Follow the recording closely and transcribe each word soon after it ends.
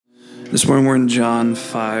This morning we're in John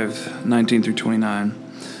 5:19 through 29.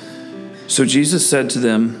 So Jesus said to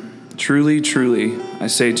them, "Truly, truly, I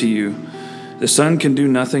say to you, the Son can do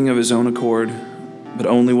nothing of his own accord, but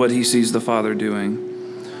only what he sees the Father doing.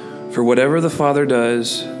 For whatever the Father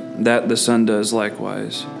does, that the Son does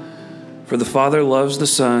likewise. For the Father loves the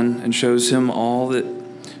Son and shows him all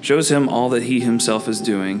that he himself is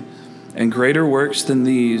doing, and greater works than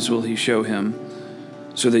these will he show him,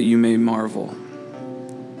 so that you may marvel.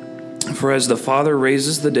 For as the Father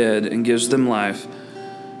raises the dead and gives them life,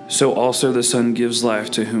 so also the Son gives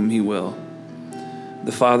life to whom he will.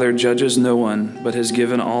 The Father judges no one, but has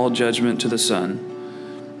given all judgment to the Son,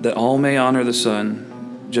 that all may honor the Son,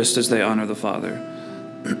 just as they honor the Father.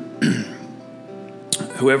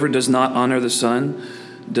 Whoever does not honor the Son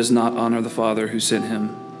does not honor the Father who sent him.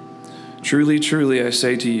 Truly, truly, I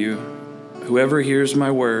say to you, whoever hears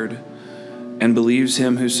my word and believes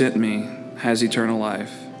him who sent me has eternal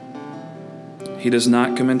life. He does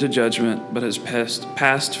not come into judgment, but has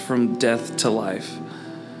passed from death to life.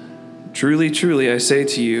 Truly, truly, I say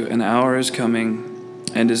to you, an hour is coming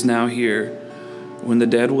and is now here, when the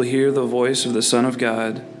dead will hear the voice of the Son of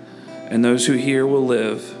God, and those who hear will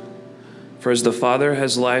live. For as the Father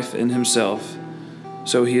has life in himself,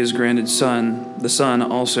 so he has granted the Son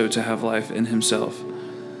also to have life in himself.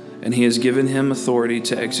 And he has given him authority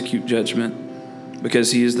to execute judgment,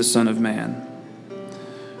 because he is the Son of Man.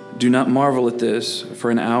 Do not marvel at this,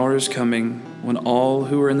 for an hour is coming when all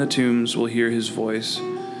who are in the tombs will hear his voice,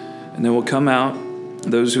 and they will come out,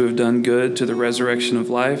 those who have done good to the resurrection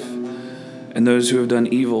of life, and those who have done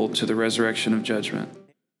evil to the resurrection of judgment."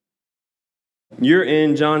 You're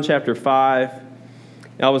in John chapter 5.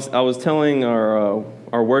 I was telling our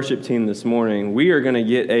worship team this morning, we are going to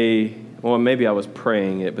get maybe I was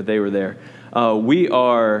praying it, but they were there. We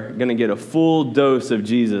are going to get a full dose of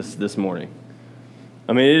Jesus this morning.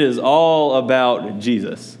 I mean, it is all about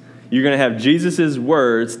Jesus. You're going to have Jesus'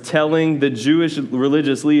 words telling the Jewish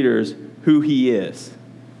religious leaders who he is.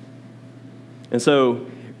 And so,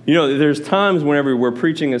 there's times whenever we're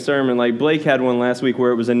preaching a sermon, like Blake had one last week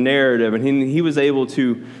where it was a narrative, and he was able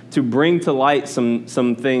to bring to light some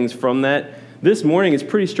things from that. This morning is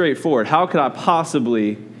pretty straightforward. How could I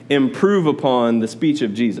possibly improve upon the speech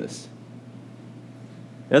of Jesus?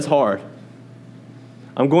 That's hard.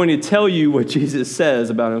 I'm going to tell you what Jesus says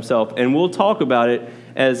about himself, and we'll talk about it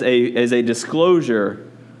as a disclosure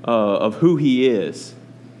of who he is.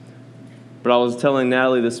 But I was telling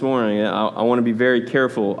Natalie this morning, I want to be very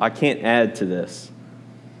careful. I can't add to this.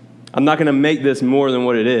 I'm not going to make this more than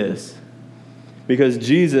what it is. Because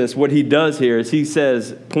Jesus, what he does here is he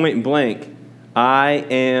says, point blank, I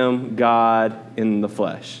am God in the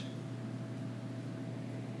flesh.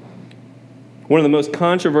 One of the most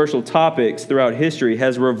controversial topics throughout history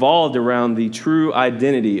has revolved around the true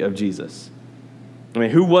identity of Jesus. I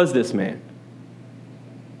mean, who was this man?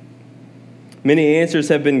 Many answers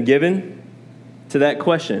have been given to that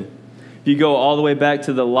question. If you go all the way back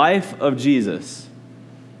to the life of Jesus,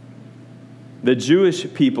 the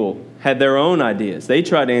Jewish people had their own ideas. They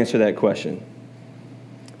tried to answer that question.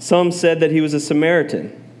 Some said that he was a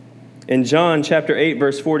Samaritan. In John chapter 8,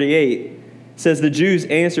 verse 48, says, the Jews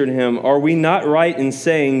answered him, "Are we not right in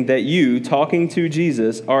saying that you," talking to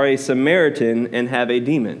Jesus, "are a Samaritan and have a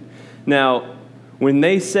demon?" Now, when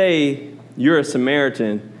they say you're a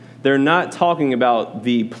Samaritan, they're not talking about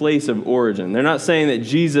the place of origin. They're not saying that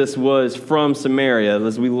Jesus was from Samaria,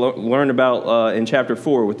 as we learned about in chapter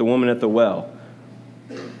 4 with the woman at the well.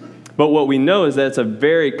 But what we know is that it's a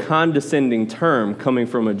very condescending term coming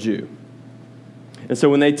from a Jew. And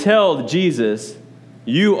so when they tell Jesus,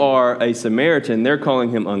 you are a Samaritan, they're calling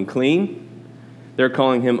him unclean, they're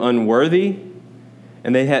calling him unworthy,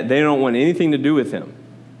 and they don't want anything to do with him.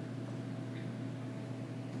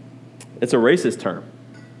 It's a racist term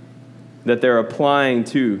that they're applying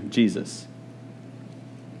to Jesus.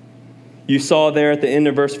 You saw there at the end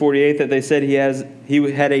of verse 48 that they said he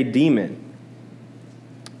had a demon.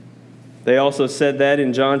 They also said that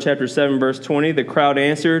in John chapter 7, verse 20, the crowd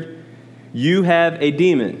answered, "You have a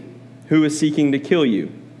demon. Who is seeking to kill you?"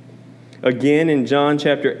 Again, in John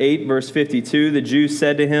chapter 8, verse 52, the Jews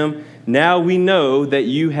said to him, "Now we know that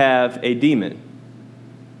you have a demon."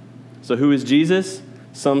 So who is Jesus?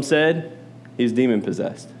 Some said he's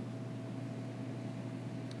demon-possessed.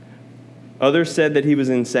 Others said that he was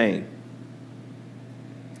insane.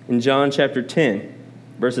 In John chapter 10,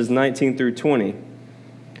 verses 19 through 20,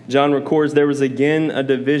 John records there was again a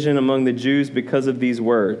division among the Jews because of these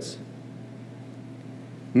words.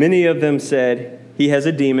 Many of them said, "He has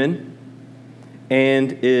a demon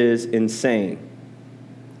and is insane.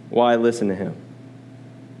 Why listen to him?"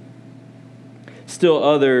 Still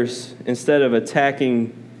others, instead of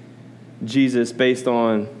attacking Jesus based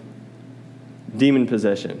on demon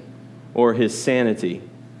possession or his sanity,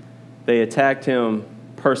 they attacked him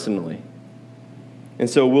personally. And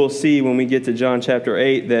so we'll see when we get to John chapter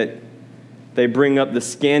 8 that they bring up the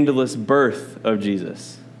scandalous birth of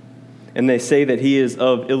Jesus. And they say that he is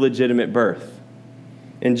of illegitimate birth.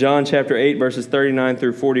 In John chapter 8, verses 39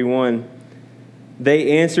 through 41,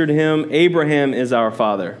 they answered him, "Abraham is our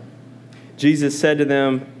father." Jesus said to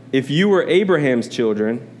them, "If you were Abraham's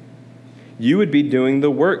children, you would be doing the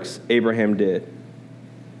works Abraham did.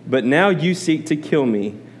 But now you seek to kill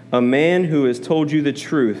me, a man who has told you the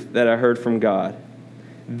truth that I heard from God.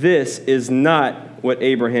 This is not what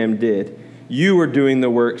Abraham did. You are doing the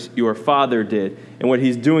works your father did." And what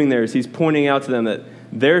he's doing there is he's pointing out to them that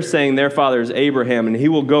they're saying their father is Abraham, and he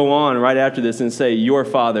will go on right after this and say, your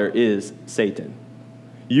father is Satan.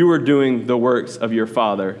 You are doing the works of your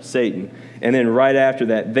father, Satan. And then right after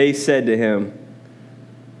that, they said to him,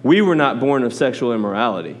 "We were not born of sexual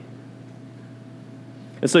immorality."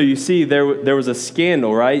 And so you see, there was a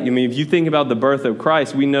scandal, right? I mean, if you think about the birth of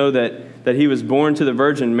Christ, we know that he was born to the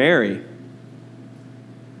Virgin Mary.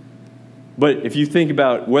 But if you think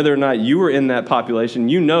about whether or not you were in that population,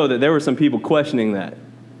 you know that there were some people questioning that.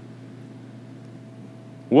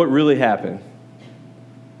 What really happened?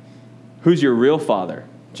 Who's your real father?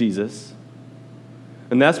 Jesus.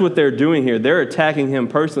 And that's what they're doing here. They're attacking him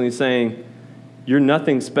personally, saying, you're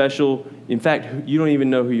nothing special. In fact, you don't even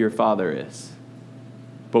know who your father is.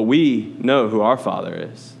 But we know who our father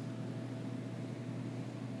is.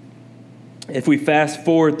 If we fast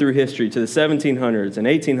forward through history to the 1700s and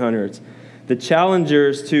 1800s, the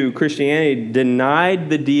challengers to Christianity denied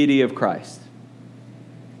the deity of Christ.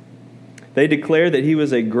 They declared that he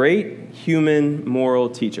was a great human moral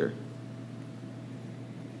teacher.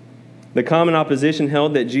 The common opposition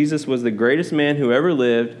held that Jesus was the greatest man who ever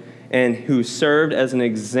lived and who served as an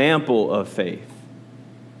example of faith,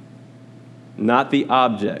 not the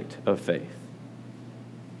object of faith.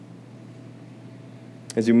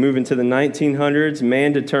 As we move into the 1900s,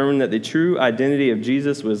 man determined that the true identity of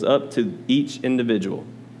Jesus was up to each individual,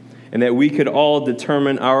 and that we could all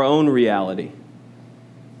determine our own reality.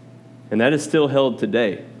 And that is still held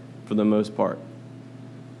today, for the most part.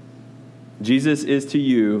 Jesus is to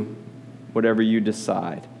you whatever you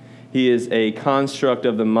decide. He is a construct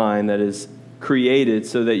of the mind that is created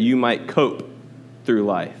so that you might cope through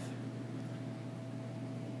life.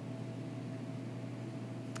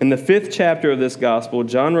 In the 5th chapter of this gospel,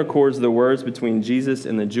 John records the words between Jesus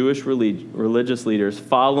and the Jewish religious leaders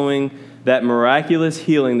following that miraculous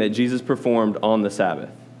healing that Jesus performed on the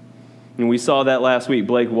Sabbath. And we saw that last week.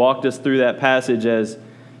 Blake walked us through that passage as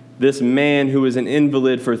this man who was an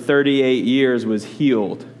invalid for 38 years was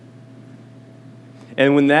healed.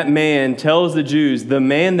 And when that man tells the Jews, the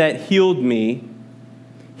man that healed me,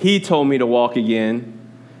 he told me to walk again,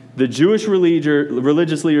 the Jewish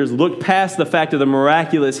religious leaders looked past the fact of the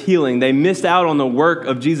miraculous healing. They missed out on the work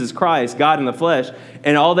of Jesus Christ, God in the flesh,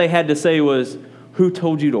 and all they had to say was, who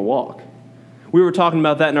told you to walk? We were talking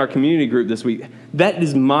about that in our community group this week. That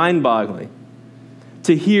is mind-boggling.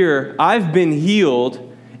 To hear, I've been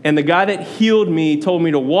healed, and the guy that healed me told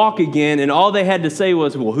me to walk again, and all they had to say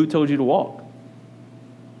was, well, who told you to walk?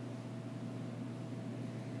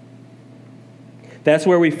 That's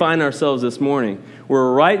where we find ourselves this morning.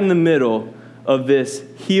 We're right in the middle of this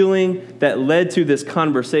healing that led to this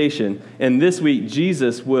conversation. And this week,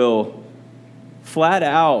 Jesus will flat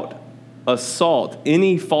out assault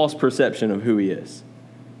any false perception of who he is.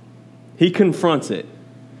 He confronts it.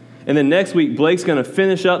 And then next week, Blake's going to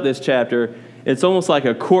finish up this chapter. It's almost like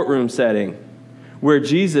a courtroom setting where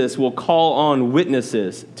Jesus will call on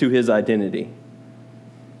witnesses to his identity.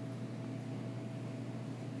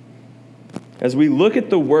 As we look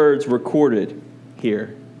at the words recorded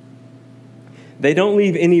here, they don't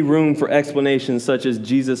leave any room for explanations such as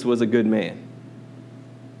Jesus was a good man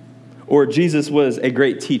or Jesus was a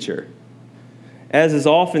great teacher. As is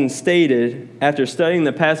often stated, after studying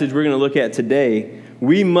the passage we're going to look at today,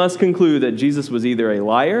 we must conclude that Jesus was either a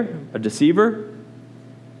liar, a deceiver,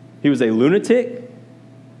 he was a lunatic,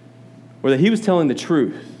 or that he was telling the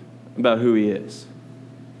truth about who he is.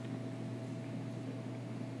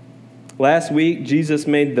 Last week, Jesus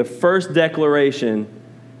made the first declaration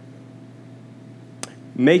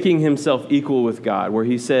making himself equal with God, where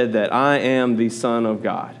he said that I am the Son of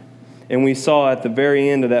God. And we saw at the very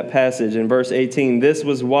end of that passage in verse 18, this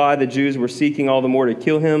was why the Jews were seeking all the more to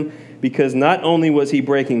kill him, because not only was he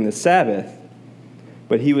breaking the Sabbath,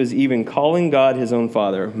 but he was even calling God his own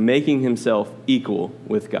Father, making himself equal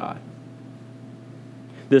with God.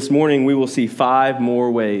 This morning, we will see 5 more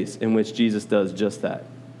ways in which Jesus does just that.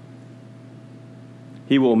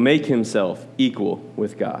 He will make himself equal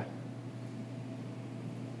with God.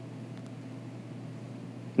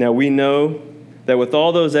 Now, we know that with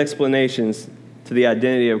all those explanations to the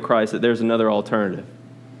identity of Christ, that there's another alternative.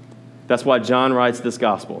 That's why John writes this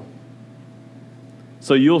gospel.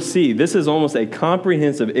 So you'll see, this is almost a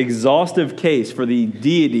comprehensive, exhaustive case for the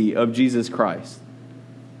deity of Jesus Christ.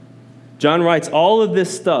 John writes all of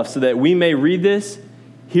this stuff so that we may read this,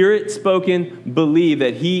 hear it spoken, believe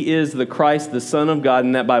that he is the Christ, the Son of God,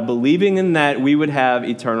 and that by believing in that, we would have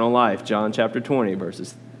eternal life. John chapter 20,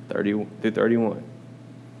 verses 30 through 31.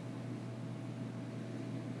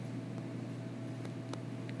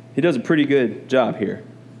 He does a pretty good job here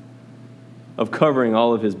of covering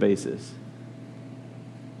all of his bases.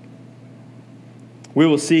 We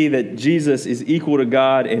will see that Jesus is equal to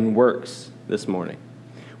God in works this morning.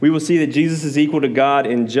 We will see that Jesus is equal to God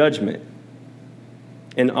in judgment,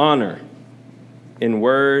 in honor, in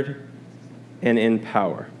word, and in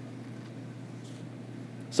power.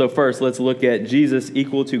 So first, let's look at Jesus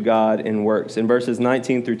equal to God in works in verses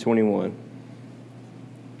 19 through 21.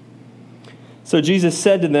 So Jesus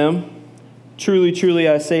said to them, "Truly, truly,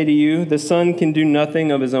 I say to you, the Son can do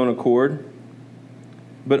nothing of his own accord,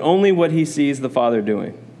 but only what he sees the Father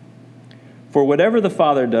doing. For whatever the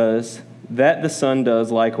Father does, that the Son does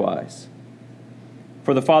likewise.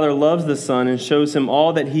 For the Father loves the Son and shows him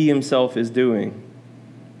all that he himself is doing.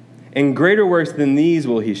 And greater works than these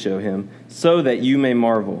will he show him, so that you may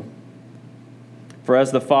marvel. For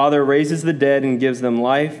as the Father raises the dead and gives them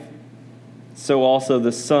life, so also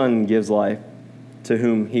the Son gives life to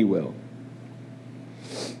whom he will."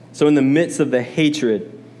 So in the midst of the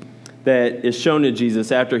hatred that is shown to Jesus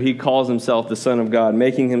after he calls himself the Son of God,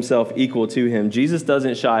 making himself equal to him, Jesus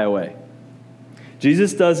doesn't shy away.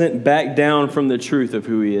 Jesus doesn't back down from the truth of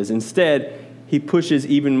who he is. Instead, he pushes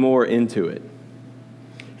even more into it.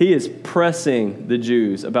 He is pressing the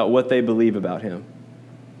Jews about what they believe about him.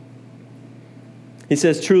 He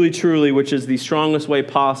says, "Truly, truly," which is the strongest way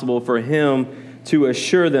possible for him to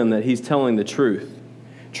assure them that he's telling the truth.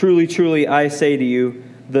 "Truly, truly, I say to you,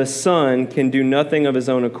 the Son can do nothing of his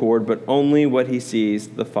own accord, but only what he sees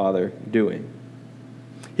the Father doing."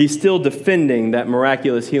 He's still defending that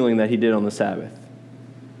miraculous healing that he did on the Sabbath.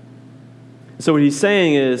 So what he's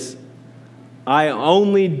saying is, I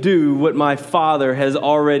only do what my Father has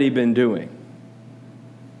already been doing.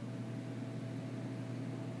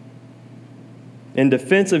 In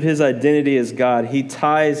defense of his identity as God, he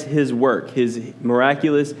ties his work, his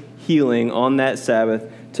miraculous healing on that Sabbath,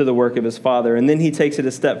 to the work of his Father. And then he takes it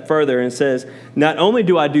a step further and says, not only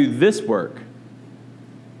do I do this work,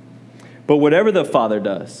 but whatever the Father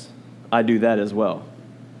does, I do that as well.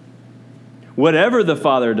 Whatever the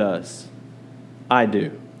Father does, I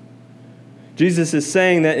do. Jesus is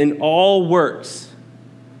saying that in all works,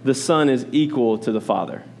 the Son is equal to the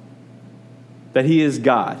Father. That he is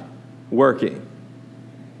God working.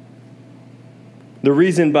 The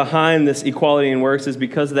reason behind this equality in works is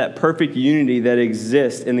because of that perfect unity that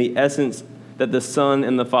exists in the essence that the Son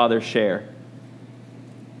and the Father share.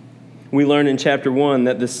 We learn in chapter 1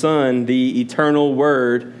 that the Son, the eternal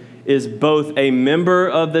Word, is both a member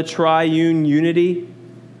of the triune unity.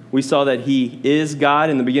 We saw that he is God.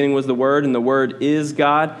 In the beginning was the Word, and the Word is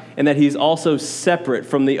God. And that he's also separate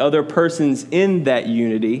from the other persons in that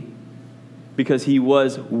unity because he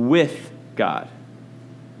was with God.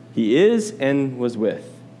 He is and was with.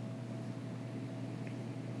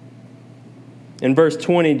 In verse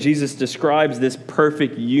 20, Jesus describes this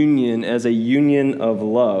perfect union as a union of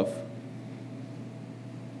love.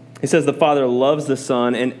 He says the Father loves the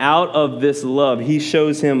Son, and out of this love, he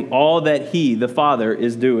shows him all that he, the Father,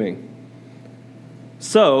 is doing.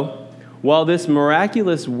 So, while this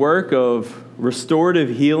miraculous work of restorative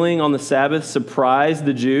healing on the Sabbath surprised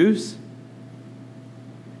the Jews,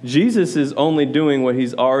 Jesus is only doing what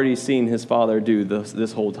he's already seen his Father do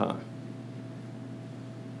this whole time.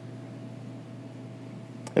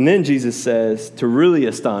 And then Jesus says, to really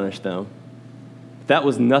astonish them, that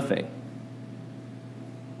was nothing.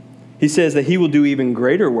 He says that he will do even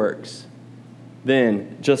greater works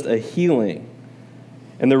than just a healing.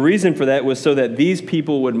 And the reason for that was so that these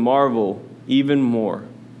people would marvel even more.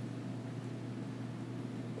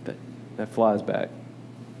 That flies back.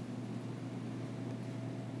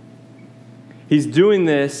 He's doing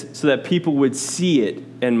this so that people would see it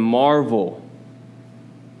and marvel.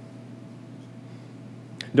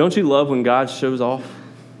 Don't you love when God shows off?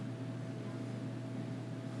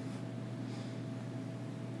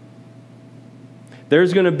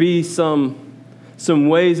 There's going to be some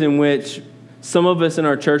ways in which some of us in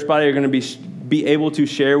our church body are going to be able to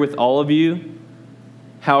share with all of you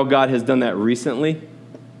how God has done that recently.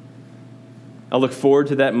 I look forward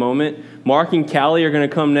to that moment. Mark and Callie are going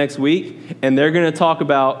to come next week, and they're going to talk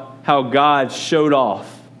about how God showed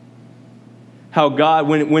off. How God,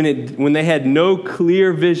 when they had no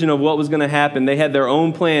clear vision of what was going to happen, they had their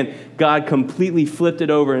own plan, God completely flipped it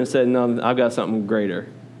over and said, no, I've got something greater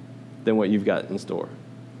than what you've got in store.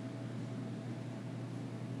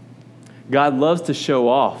 God loves to show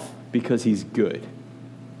off because he's good.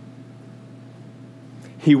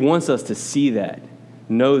 He wants us to see that,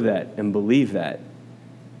 know that, and believe that.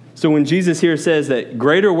 So when Jesus here says that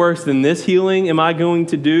greater works than this healing am I going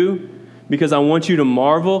to do, because I want you to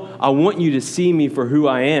marvel, I want you to see me for who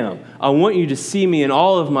I am. I want you to see me in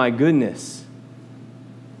all of my goodness.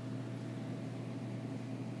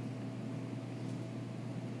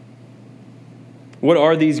 What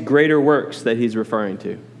are these greater works that he's referring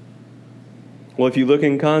to? Well, if you look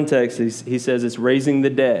in context, he says it's raising the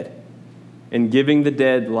dead and giving the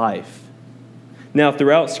dead life. Now,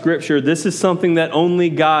 throughout Scripture, this is something that only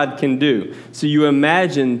God can do. So you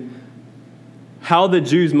imagine how the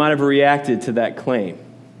Jews might have reacted to that claim.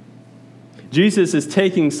 Jesus is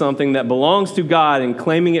taking something that belongs to God and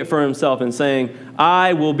claiming it for himself and saying,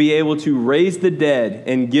 I will be able to raise the dead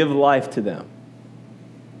and give life to them.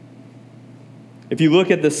 If you look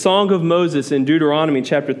at the Song of Moses in Deuteronomy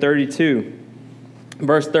chapter 32,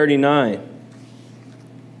 verse 39,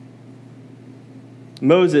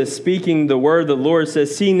 Moses, speaking the word of the Lord,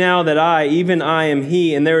 says, see now that I, even I am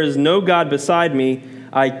he, and there is no God beside me.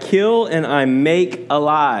 I kill and I make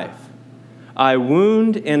alive. I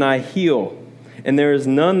wound and I heal, and there is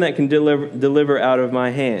none that can deliver out of my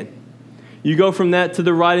hand. You go from that to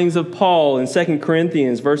the writings of Paul in 2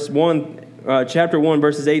 Corinthians chapter 1,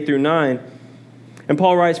 verses 8 through 9. And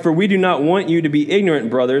Paul writes, for we do not want you to be ignorant,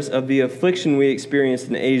 brothers, of the affliction we experienced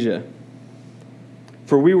in Asia.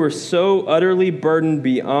 For we were so utterly burdened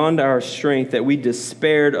beyond our strength that we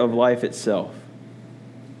despaired of life itself.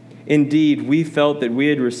 Indeed, we felt that we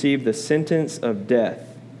had received the sentence of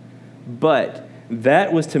death. But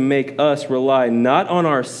that was to make us rely not on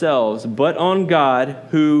ourselves, but on God,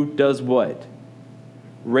 who does what?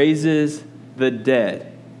 Raises the dead.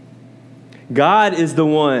 God is the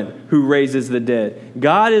one who raises the dead.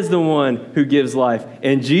 God is the one who gives life.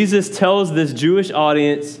 And Jesus tells this Jewish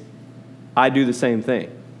audience, I do the same thing.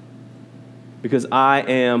 Because I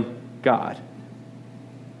am God.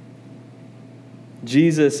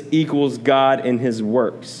 Jesus equals God in his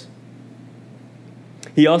works.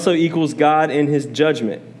 He also equals God in his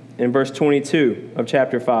judgment in verse 22 of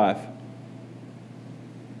chapter 5.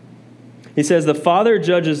 He says, the Father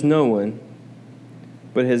judges no one,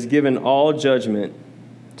 but has given all judgment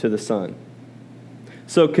to the Son.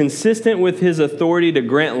 So consistent with his authority to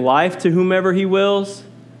grant life to whomever he wills,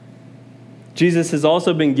 Jesus has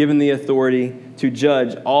also been given the authority to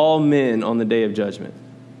judge all men on the day of judgment.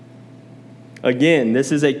 Again,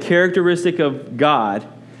 this is a characteristic of God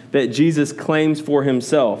that Jesus claims for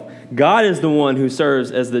himself. God is the one who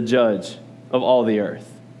serves as the judge of all the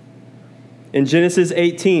earth. In Genesis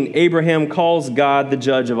 18, Abraham calls God the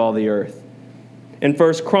judge of all the earth. In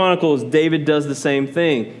 1 Chronicles, David does the same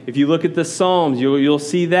thing. If you look at the Psalms, you'll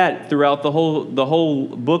see that throughout the whole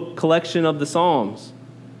book collection of the Psalms.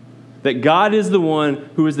 That God is the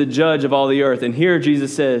one who is the judge of all the earth. And here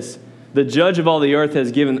Jesus says, the judge of all the earth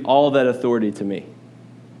has given all that authority to me.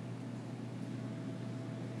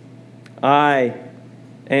 I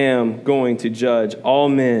am going to judge all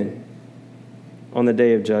men on the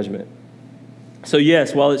day of judgment. So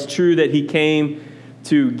yes, while it's true that he came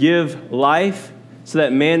to give life so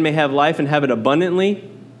that man may have life and have it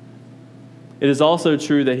abundantly, it is also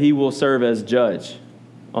true that he will serve as judge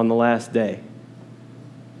on the last day.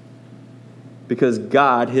 Because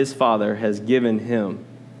God, his Father, has given him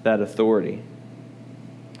that authority.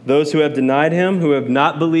 Those who have denied him, who have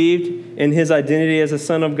not believed in his identity as a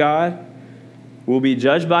Son of God, will be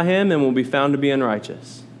judged by him and will be found to be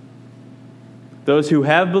unrighteous. Those who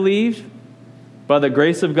have believed by the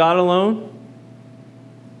grace of God alone,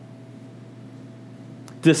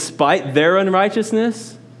 despite their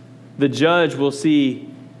unrighteousness, the judge will see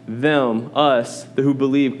them, us, who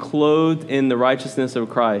believe, clothed in the righteousness of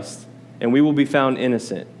Christ, and we will be found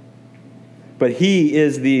innocent. But he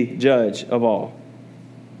is the judge of all.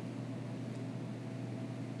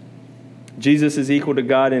 Jesus is equal to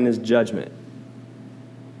God in his judgment.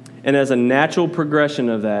 And as a natural progression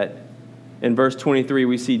of that, in verse 23,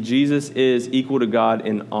 we see Jesus is equal to God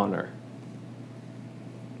in honor.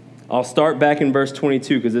 I'll start back in verse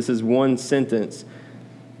 22 because this is one sentence.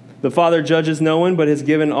 The Father judges no one, but has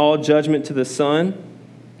given all judgment to the Son.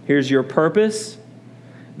 Here's your purpose,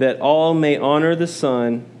 that all may honor the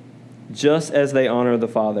Son just as they honor the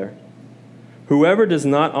Father. Whoever does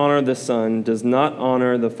not honor the Son does not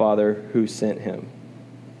honor the Father who sent him.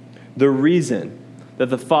 The reason that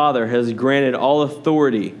the Father has granted all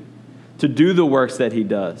authority to do the works that he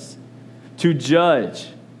does, to judge,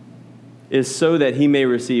 is so that he may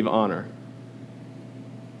receive honor.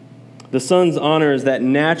 The Son's honor is that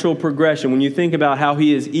natural progression. When you think about how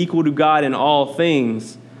he is equal to God in all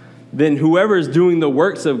things, then whoever is doing the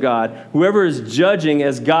works of God, whoever is judging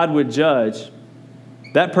as God would judge,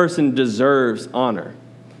 that person deserves honor,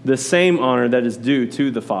 the same honor that is due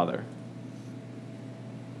to the Father.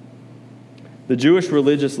 The Jewish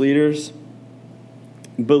religious leaders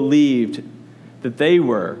believed that they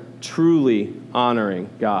were truly honoring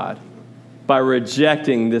God by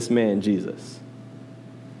rejecting this man, Jesus.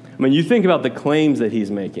 I mean, you think about the claims that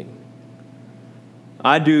he's making.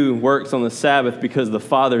 I do works on the Sabbath because the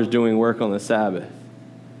Father's doing work on the Sabbath.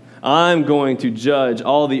 I'm going to judge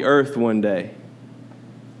all the earth one day.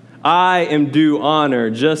 I am due honor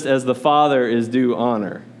just as the Father is due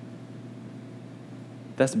honor.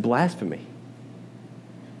 That's blasphemy.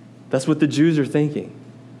 That's what the Jews are thinking.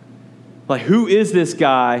 Like, who is this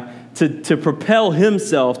guy to propel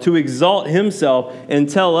himself, to exalt himself, and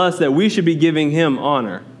tell us that we should be giving him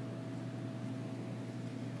honor?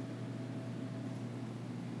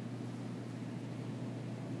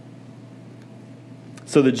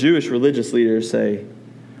 So the Jewish religious leaders say,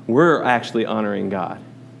 we're actually honoring God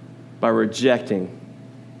by rejecting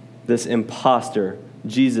this imposter,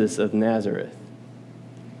 Jesus of Nazareth.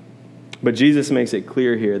 But Jesus makes it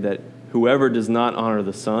clear here that whoever does not honor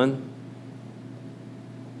the Son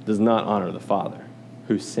does not honor the Father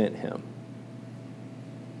who sent him.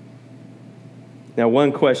 Now,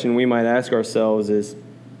 one question we might ask ourselves is,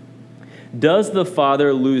 does the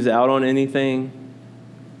Father lose out on anything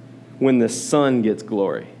when the Son gets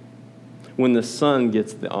glory, when the Son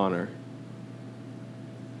gets the honor?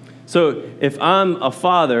 So if I'm a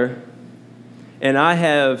father and I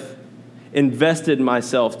have invested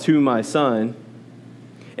myself to my son,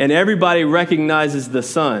 and everybody recognizes the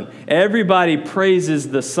Son, everybody praises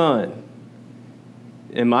the Son,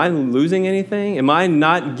 am I losing anything? Am I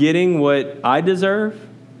not getting what I deserve?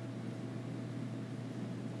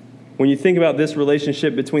 When you think about this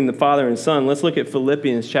relationship between the Father and Son, let's look at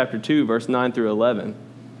Philippians chapter 2, verse 9 through 11.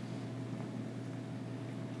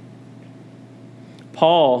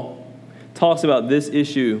 Paul talks about this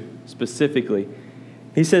issue specifically.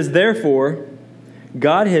 He says, therefore,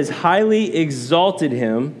 God has highly exalted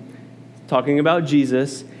him, talking about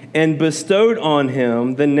Jesus, and bestowed on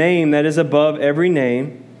him the name that is above every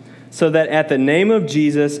name, so that at the name of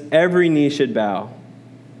Jesus every knee should bow,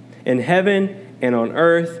 in heaven and on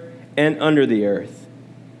earth and under the earth,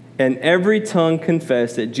 and every tongue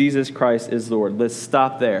confess that Jesus Christ is Lord. Let's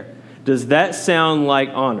stop there. Does that sound like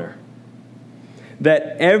honor?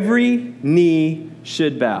 That every knee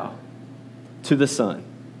should bow to the Son.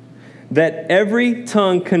 That every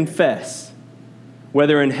tongue confess,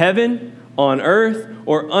 whether in heaven, on earth,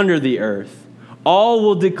 or under the earth, all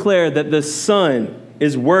will declare that the Son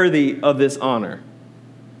is worthy of this honor.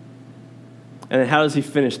 And then how does he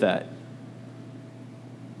finish that?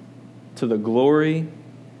 To the glory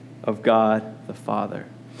of God the Father.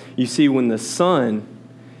 You see, when the Son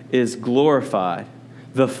is glorified,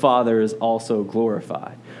 the Father is also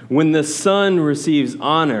glorified. When the Son receives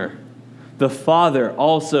honor, the Father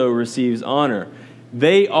also receives honor.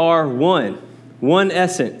 They are one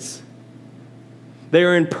essence. They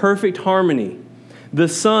are in perfect harmony. The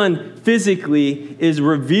Son physically is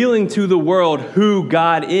revealing to the world who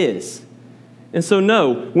God is. And so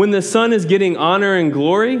no, when the Son is getting honor and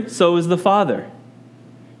glory, so is the Father.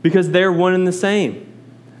 Because they're one and the same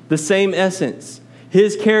essence.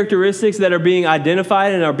 His characteristics that are being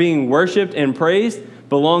identified and are being worshiped and praised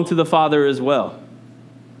belong to the Father as well.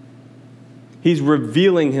 He's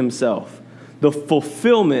revealing himself. The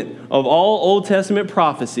fulfillment of all Old Testament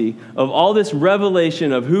prophecy, of all this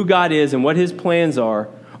revelation of who God is and what his plans are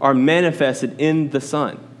manifested in the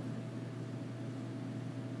Son.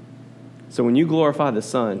 So when you glorify the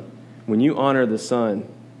Son, when you honor the Son,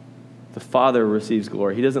 the Father receives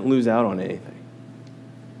glory. He doesn't lose out on anything.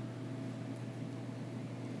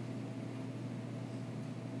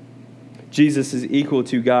 Jesus is equal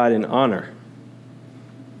to God in honor.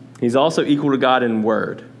 He's also equal to God in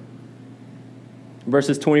word.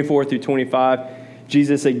 Verses 24 through 25,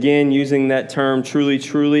 Jesus again using that term, truly,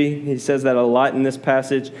 truly. He says that a lot in this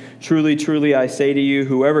passage. Truly, truly, I say to you,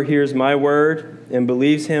 whoever hears my word and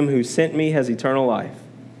believes him who sent me has eternal life.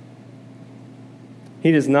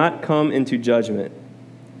 He does not come into judgment,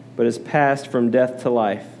 but is passed from death to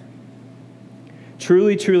life.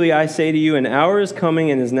 Truly, truly, I say to you, an hour is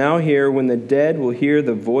coming and is now here when the dead will hear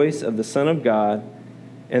the voice of the Son of God,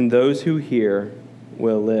 and those who hear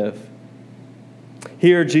will live."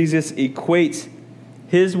 Here, Jesus equates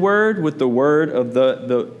his word with the word of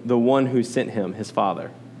the one who sent him, his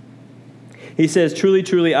Father. He says, "Truly,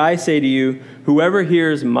 truly, I say to you, whoever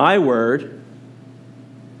hears my word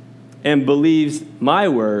and believes my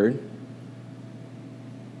word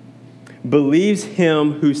believes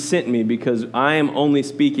him who sent me, because I am only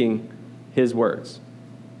speaking his words."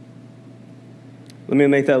 Let me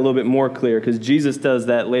make that a little bit more clear, because Jesus does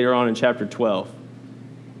that later on in chapter 12.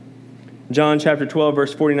 John chapter 12,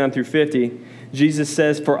 verse 49 through 50, Jesus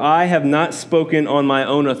says, "For I have not spoken on my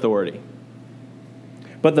own authority,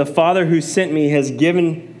 but the Father who sent me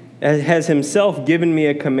has himself given me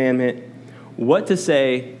a commandment, what to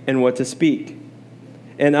say and what to speak.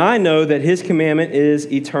 And I know that his commandment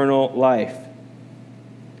is eternal life.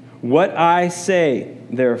 What I say,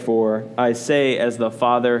 therefore, I say as the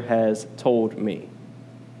Father has told me.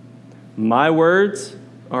 My words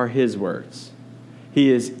are his words.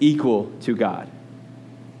 He is equal to God."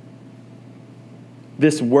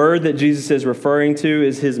 This word that Jesus is referring to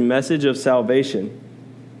is his message of salvation.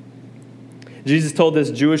 Jesus told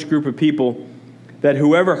this Jewish group of people that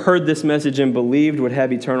whoever heard this message and believed would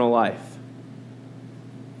have eternal life.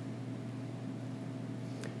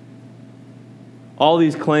 All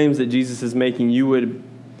these claims that Jesus is making, you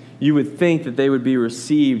would think that they would be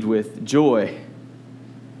received with joy,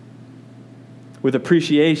 with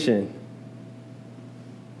appreciation.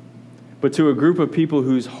 But to a group of people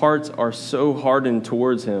whose hearts are so hardened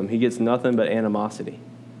towards him, he gets nothing but animosity.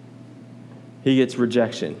 He gets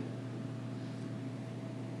rejection.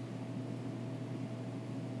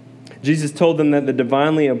 Jesus told them that the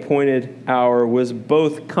divinely appointed hour was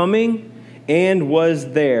both coming and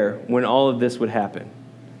was there when all of this would happen.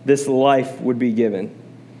 This life would be given.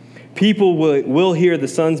 People will hear the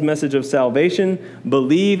Son's message of salvation,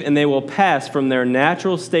 believe, and they will pass from their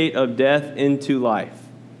natural state of death into life.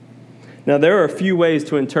 Now, there are a few ways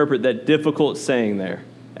to interpret that difficult saying there.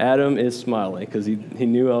 Adam is smiling because he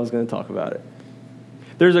knew I was going to talk about it.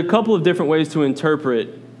 There's a couple of different ways to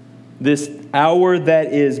interpret this hour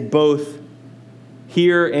that is both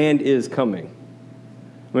here and is coming.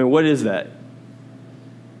 I mean, what is that?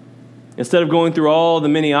 Instead of going through all the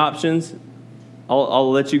many options,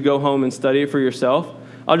 I'll let you go home and study it for yourself.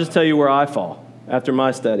 I'll just tell you where I fall after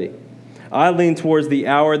my study. I lean towards the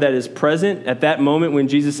hour that is present at that moment when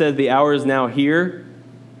Jesus says the hour is now here,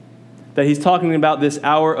 that he's talking about this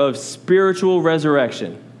hour of spiritual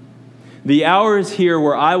resurrection. The hour is here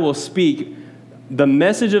where I will speak the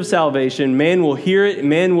message of salvation. Man will hear it,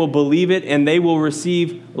 man will believe it, and they will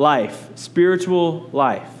receive life, spiritual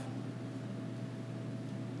life.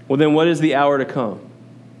 Well, then what is the hour to come?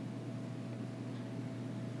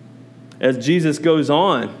 As Jesus goes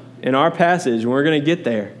on in our passage, and we're going to get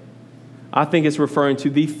there, I think it's referring to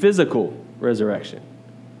the physical resurrection.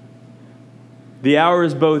 The hour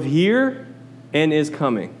is both here and is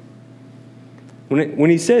coming. When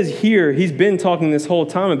he says here, he's been talking this whole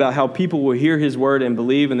time about how people will hear his word and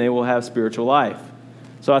believe, and they will have spiritual life.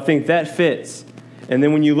 So I think that fits. And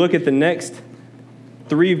then when you look at the next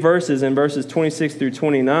 3 verses, in verses 26 through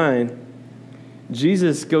 29,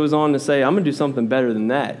 Jesus goes on to say, I'm going to do something better than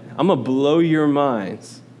that. I'm going to blow your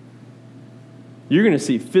minds. You're going to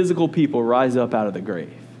see physical people rise up out of the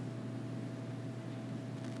grave.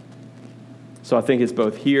 So I think it's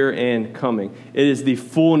both here and coming. It is the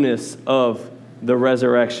fullness of the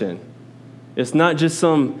resurrection. It's not just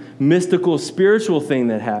some mystical, spiritual thing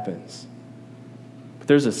that happens. But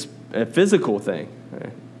there's a physical thing.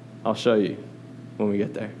 I'll show you when we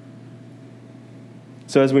get there.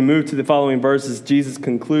 So as we move to the following verses, Jesus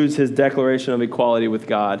concludes his declaration of equality with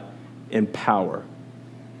God in power.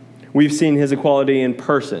 We've seen his equality in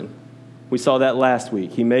person. We saw that last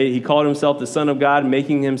week. He called himself the Son of God,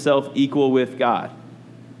 making himself equal with God.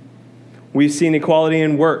 We've seen equality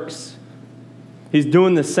in works. He's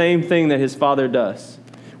doing the same thing that his Father does.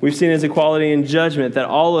 We've seen his equality in judgment, that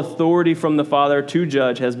all authority from the Father to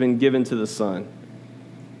judge has been given to the Son.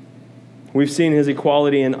 We've seen his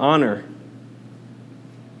equality in honor,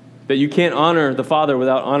 that you can't honor the Father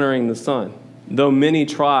without honoring the Son, though many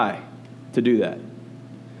try to do that.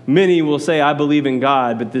 Many will say, I believe in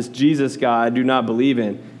God, but this Jesus guy I do not believe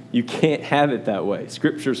in. You can't have it that way.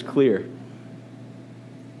 Scripture's clear.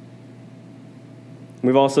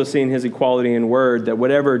 We've also seen his equality in word, that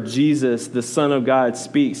whatever Jesus, the Son of God,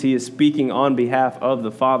 speaks, he is speaking on behalf of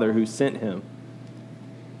the Father who sent him.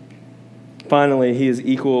 Finally, he is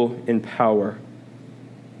equal in power.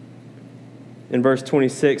 In verse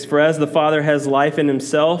 26, for as the Father has life in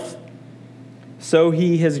himself, so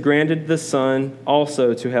he has granted the Son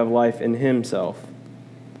also to have life in himself.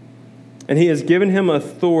 And he has given him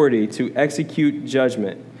authority to execute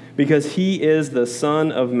judgment, because he is the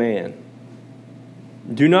Son of Man.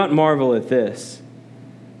 Do not marvel at this,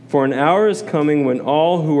 for an hour is coming when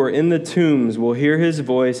all who are in the tombs will hear his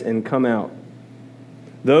voice and come out.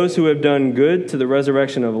 Those who have done good to the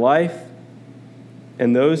resurrection of life,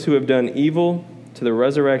 and those who have done evil to the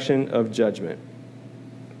resurrection of judgment.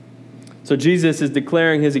 So Jesus is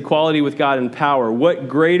declaring his equality with God in power. What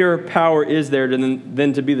greater power is there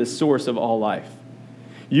than to be the source of all life?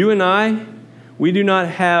 You and I, we do not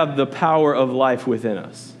have the power of life within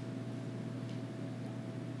us.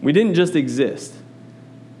 We didn't just exist,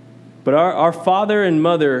 but our father and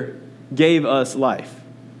mother gave us life.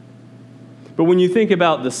 But when you think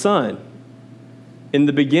about the Son, in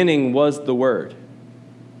the beginning was the Word.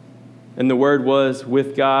 And the Word was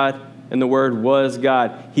with God, and the Word was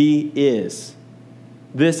God. He is.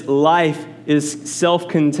 This life is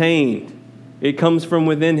self-contained. It comes from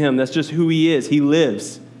within him. That's just who he is. He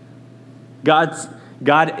lives.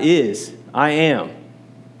 God is. I am.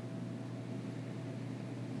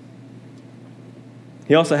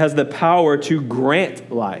 He also has the power to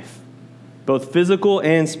grant life, both physical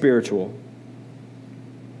and spiritual.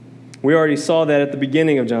 We already saw that at the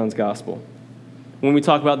beginning of John's Gospel, when we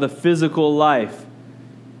talk about the physical life.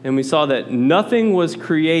 And we saw that nothing was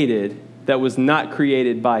created that was not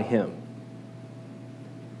created by him.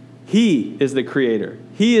 He is the creator.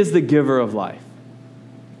 He is the giver of life,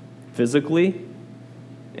 physically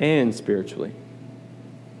and spiritually.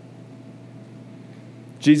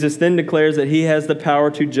 Jesus then declares that he has the power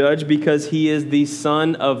to judge because he is the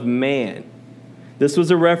Son of Man. This was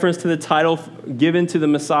a reference to the title given to the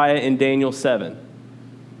Messiah in Daniel 7.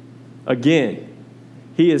 Again,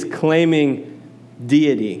 he is claiming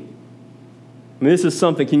deity. I mean, this is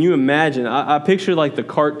something, can you imagine? I picture like the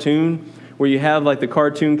cartoon where you have like the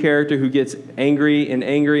cartoon character who gets angry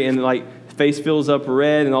and like face fills up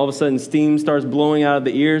red and all of a sudden steam starts blowing out of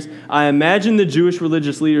the ears. I imagine the Jewish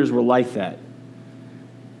religious leaders were like that.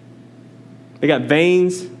 They got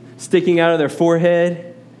veins sticking out of their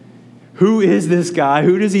forehead. Who is this guy?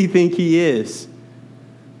 Who does he think he is?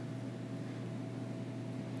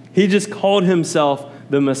 He just called himself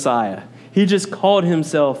the Messiah. He just called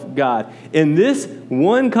himself God. In this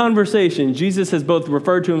one conversation, Jesus has both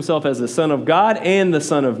referred to himself as the Son of God and the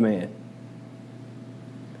Son of Man.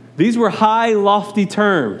 These were high, lofty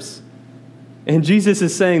terms. And Jesus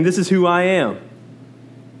is saying, this is who I am.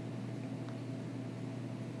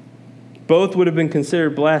 Both would have been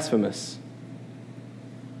considered blasphemous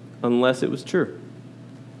unless it was true.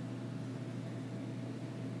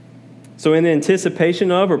 So in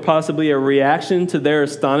anticipation of, or possibly a reaction to their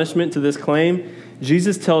astonishment to this claim,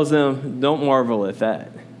 Jesus tells them, don't marvel at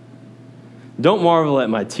that. Don't marvel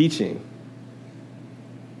at my teaching.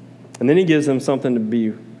 And then he gives them something to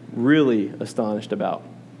be really astonished about.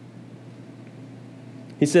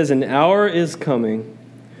 He says, an hour is coming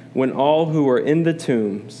when all who are in the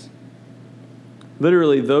tombs,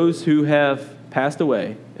 literally those who have passed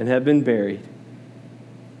away and have been buried,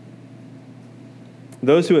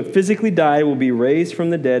 those who have physically died will be raised from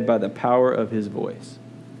the dead by the power of his voice.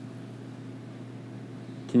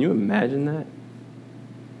 Can you imagine that?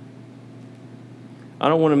 I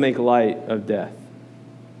don't want to make light of death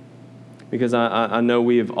because I know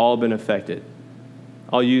we have all been affected.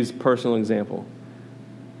 I'll use a personal example.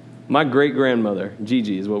 My great-grandmother,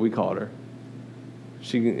 Gigi is what we called her.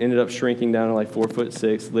 She ended up shrinking down to like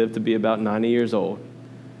 4'6", lived to be about 90 years old.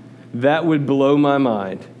 That would blow my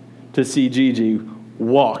mind to see Gigi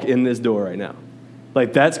walk in this door right now.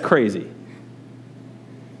 Like, that's crazy.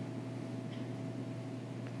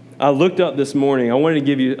 I looked up this morning. I wanted to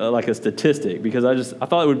give you like a statistic because I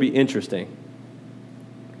thought it would be interesting.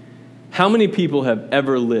 How many people have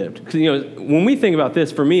ever lived? Because, when we think about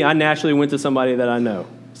this, for me, I naturally went to somebody that I know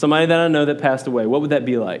that passed away. What would that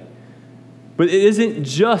be like? But it isn't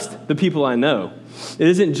just the people I know. It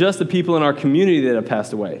isn't just the people in our community that have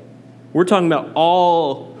passed away. We're talking about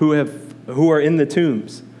all who are in the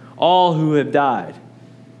tombs, all who have died.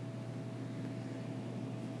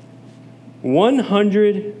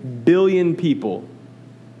 100 billion people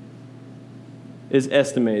is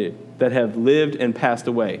estimated that have lived and passed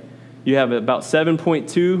away. You have about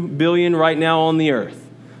 7.2 billion right now on the earth.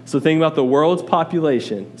 So think about the world's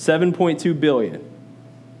population, 7.2 billion.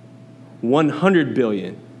 100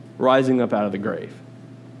 billion rising up out of the grave.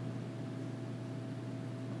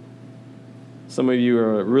 Some of you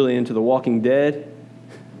are really into The Walking Dead.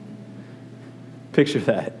 Picture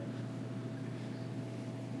that.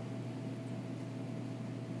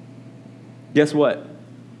 Guess what?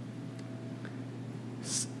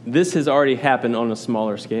 this has already happened on a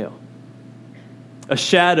smaller scale. A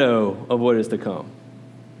shadow of what is to come.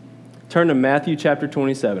 Turn to Matthew chapter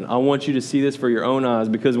 27. I want you to see this for your own eyes,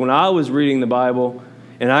 because when I was reading the Bible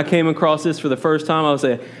and I came across this for the first time, I was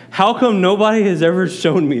saying, how come nobody has ever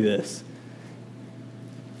shown me this?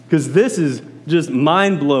 Because this is just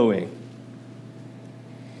mind-blowing.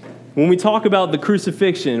 When we talk about the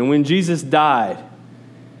crucifixion and when Jesus died,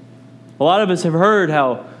 a lot of us have heard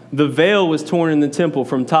how the veil was torn in the temple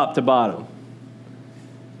from top to bottom.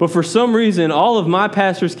 But for some reason, all of my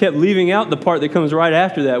pastors kept leaving out the part that comes right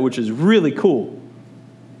after that, which is really cool.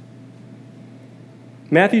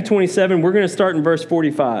 Matthew 27, we're going to start in verse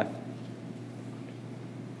 45.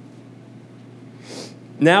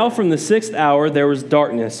 Now from the 6th hour there was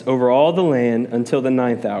darkness over all the land until the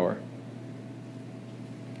 9th hour.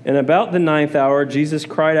 And about the 9th hour, Jesus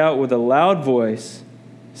cried out with a loud voice,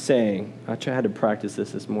 saying, I had to practice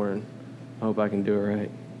this morning. I hope I can do it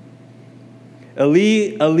right.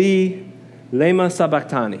 Eli, Eli, lema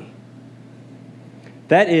sabachthani.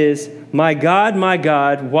 That is, my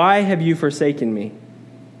God, why have you forsaken me?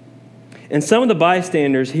 And some of the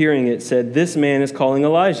bystanders hearing it said, this man is calling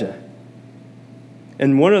Elijah.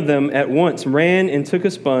 And one of them at once ran and took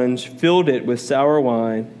a sponge, filled it with sour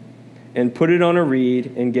wine, and put it on a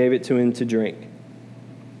reed and gave it to him to drink.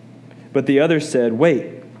 But the others said,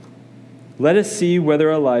 wait, let us see whether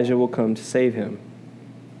Elijah will come to save him.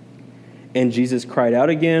 And Jesus cried out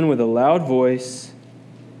again with a loud voice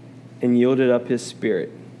and yielded up his spirit.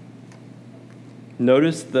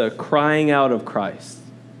 Notice the crying out of Christ,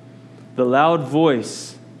 the loud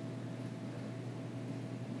voice.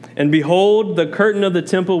 And behold, the curtain of the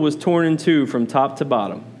temple was torn in two from top to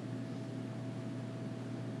bottom.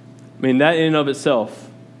 I mean, that in and of itself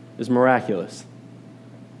is miraculous.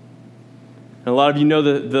 And a lot of you know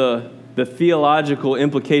the theological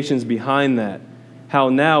implications behind that. How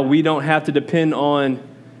now we don't have to depend on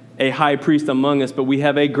a high priest among us, but we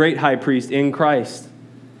have a great high priest in Christ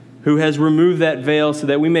who has removed that veil so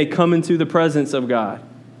that we may come into the presence of God.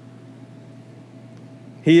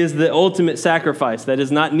 He is the ultimate sacrifice that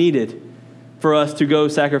is not needed for us to go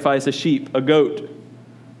sacrifice a sheep, a goat,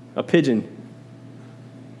 a pigeon.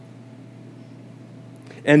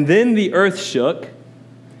 And then the earth shook,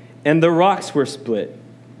 and the rocks were split.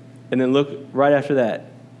 And then look right after that.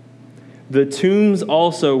 The tombs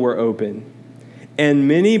also were open, and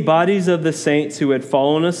many bodies of the saints who had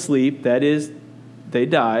fallen asleep, that is, they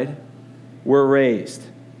died, were raised.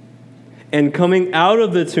 And coming out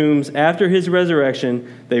of the tombs after his resurrection,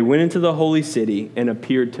 they went into the holy city and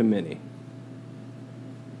appeared to many.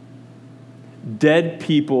 Dead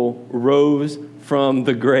people rose from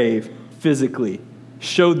the grave physically,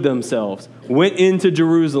 showed themselves, went into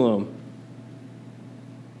Jerusalem.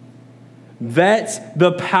 That's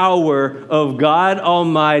the power of God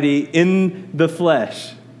Almighty in the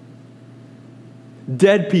flesh.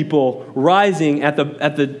 Dead people rising at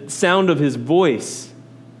the sound of his voice.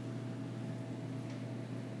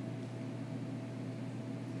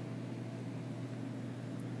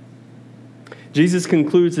 Jesus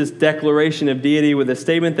concludes this declaration of deity with a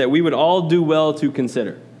statement that we would all do well to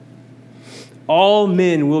consider. All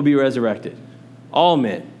men will be resurrected. All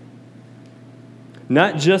men.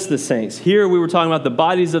 Not just the saints. Here we were talking about the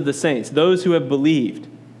bodies of the saints, those who have believed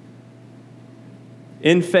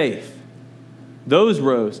in faith. Those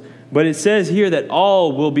rose. But it says here that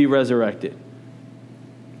all will be resurrected.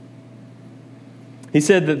 He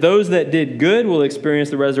said that those that did good will experience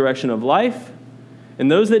the resurrection of life, and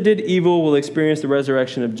those that did evil will experience the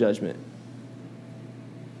resurrection of judgment.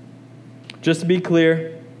 Just to be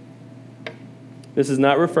clear, this is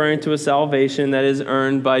not referring to a salvation that is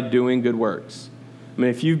earned by doing good works. I mean,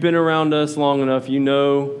 if you've been around us long enough, you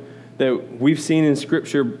know that we've seen in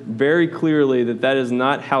Scripture very clearly that that is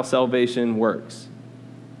not how salvation works.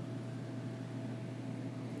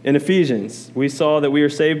 In Ephesians, we saw that we are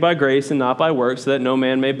saved by grace and not by works, so that no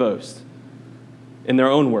man may boast in their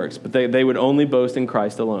own works, but they would only boast in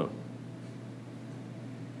Christ alone.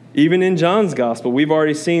 Even in John's gospel, we've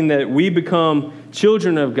already seen that we become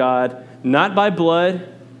children of God, not by blood,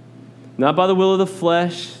 not by the will of the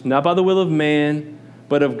flesh, not by the will of man,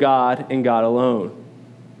 but of God and God alone.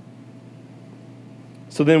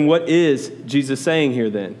 So then what is Jesus saying here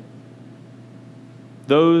then?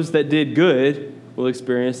 Those that did good will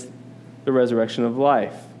experience the resurrection of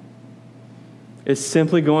life. It's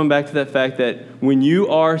simply going back to that fact that when you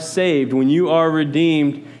are saved, when you are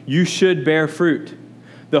redeemed, you should bear fruit.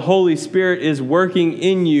 The Holy Spirit is working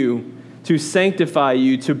in you to sanctify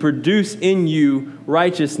you, to produce in you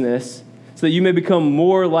righteousness, so that you may become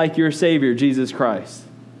more like your Savior, Jesus Christ.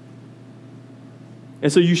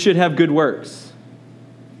 And so you should have good works.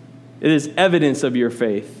 It is evidence of your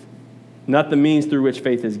faith, not the means through which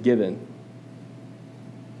faith is given.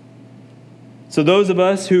 So those of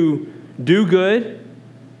us who do good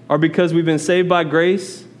are because we've been saved by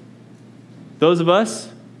grace. Those of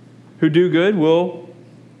us who do good will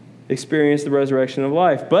experience the resurrection of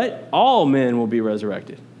life. But all men will be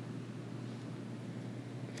resurrected.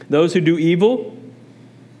 Those who do evil,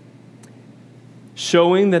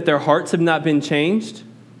 showing that their hearts have not been changed,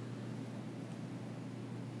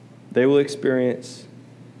 they will experience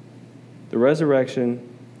the resurrection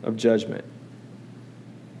of judgment.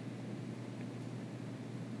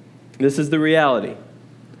 This is the reality.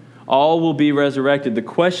 All will be resurrected. The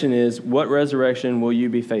question is, what resurrection will you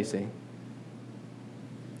be facing?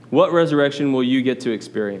 What resurrection will you get to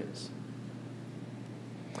experience?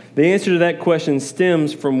 The answer to that question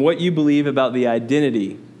stems from what you believe about the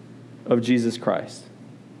identity of Jesus Christ.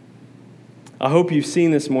 I hope you've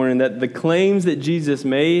seen this morning that the claims that Jesus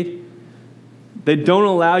made, they don't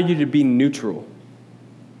allow you to be neutral.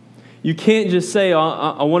 You can't just say,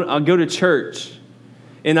 I'll go to church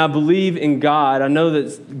and I believe in God. I know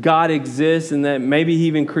that God exists and that maybe He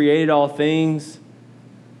even created all things,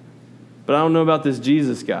 but I don't know about this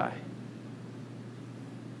Jesus guy.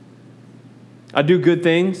 I do good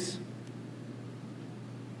things.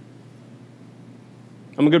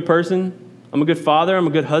 I'm a good person. I'm a good father. I'm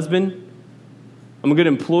a good husband. I'm a good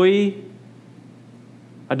employee.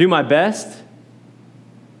 I do my best.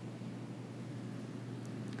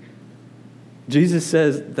 Jesus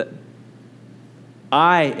says that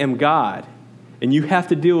I am God, and you have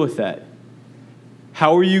to deal with that.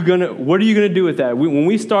 What are you going to do with that? When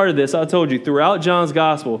we started this, I told you, throughout John's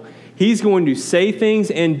gospel, he's going to say things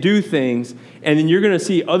and do things, and then you're going to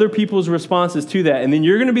see other people's responses to that, and then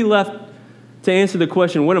you're going to be left to answer the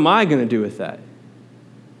question, what am I going to do with that?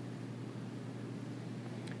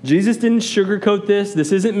 Jesus didn't sugarcoat this.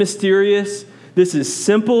 This isn't mysterious. This is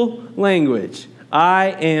simple language.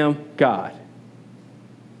 I am God.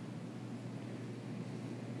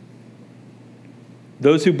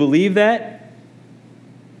 Those who believe that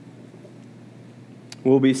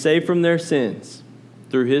will be saved from their sins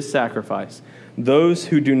through His sacrifice. Those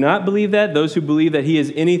who do not believe that, those who believe that He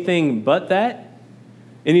is anything but that,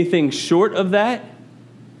 anything short of that,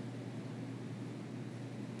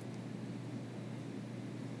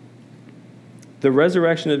 the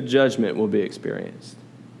resurrection of judgment will be experienced.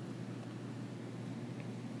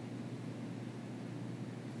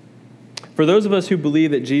 For those of us who believe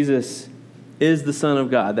that Jesus is the Son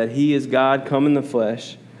of God, that He is God come in the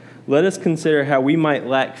flesh, let us consider how we might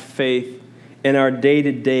lack faith in our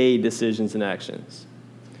day-to-day decisions and actions.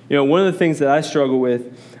 You know, one of the things that I struggle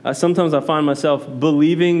with, sometimes I find myself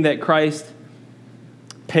believing that Christ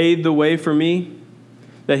paved the way for me,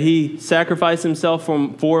 that He sacrificed Himself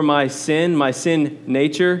for my sin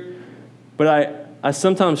nature, but I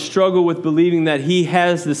sometimes struggle with believing that He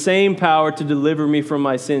has the same power to deliver me from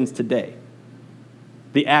my sins today.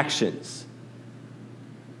 The actions.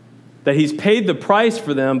 That He's paid the price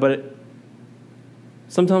for them, but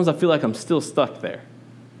sometimes I feel like I'm still stuck there.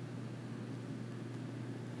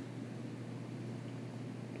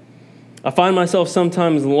 I find myself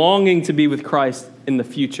sometimes longing to be with Christ in the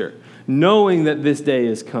future, knowing that this day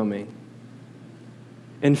is coming,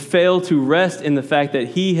 and fail to rest in the fact that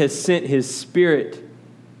He has sent His Spirit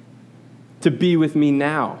to be with me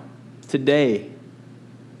now, today.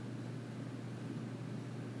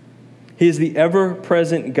 He is the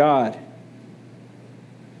ever-present God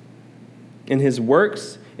in His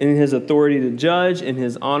works, in His authority to judge, in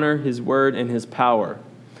His honor, His word, and His power.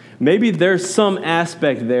 Maybe there's some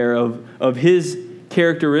aspect there of His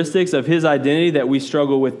characteristics, of His identity that we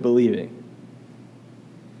struggle with believing.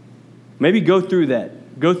 Maybe go through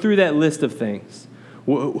that. Go through that list of things.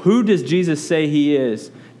 Who does Jesus say He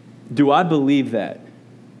is? Do I believe that?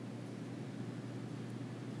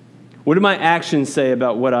 What do my actions say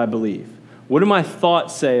about what I believe? What do my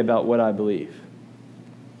thoughts say about what I believe?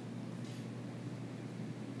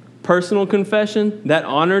 Personal confession, that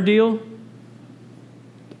honor deal,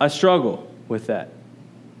 I struggle with that.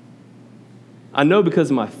 I know because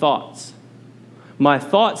of my thoughts. My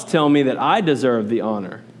thoughts tell me that I deserve the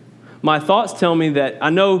honor. My thoughts tell me that I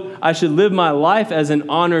know I should live my life as an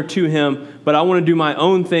honor to Him, but I want to do my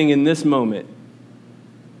own thing in this moment.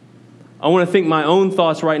 I want to think my own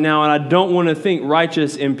thoughts right now, and I don't want to think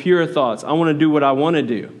righteous and pure thoughts. I want to do what I want to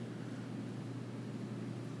do.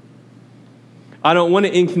 I don't want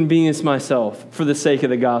to inconvenience myself for the sake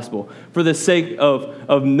of the gospel, for the sake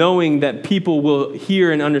of knowing that people will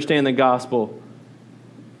hear and understand the gospel.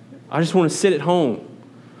 I just want to sit at home.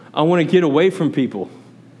 I want to get away from people.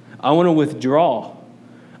 I want to withdraw.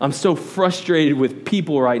 I'm so frustrated with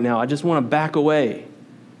people right now. I just want to back away.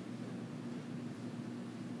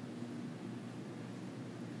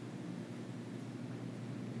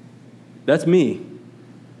 That's me.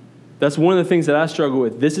 That's one of the things that I struggle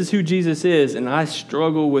with. This is who Jesus is, and I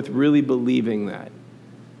struggle with really believing that.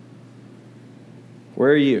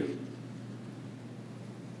 Where are you?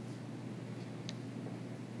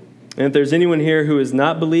 And if there's anyone here who has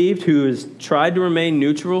not believed, who has tried to remain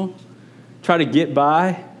neutral, try to get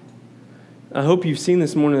by, I hope you've seen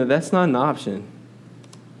this morning that that's not an option.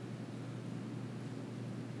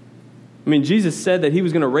 I mean, Jesus said that he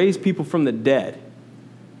was going to raise people from the dead.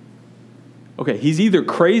 Okay, he's either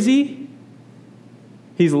crazy,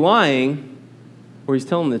 he's lying, or he's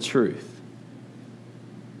telling the truth.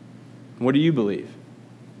 What do you believe?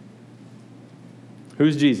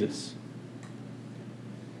 Who's Jesus?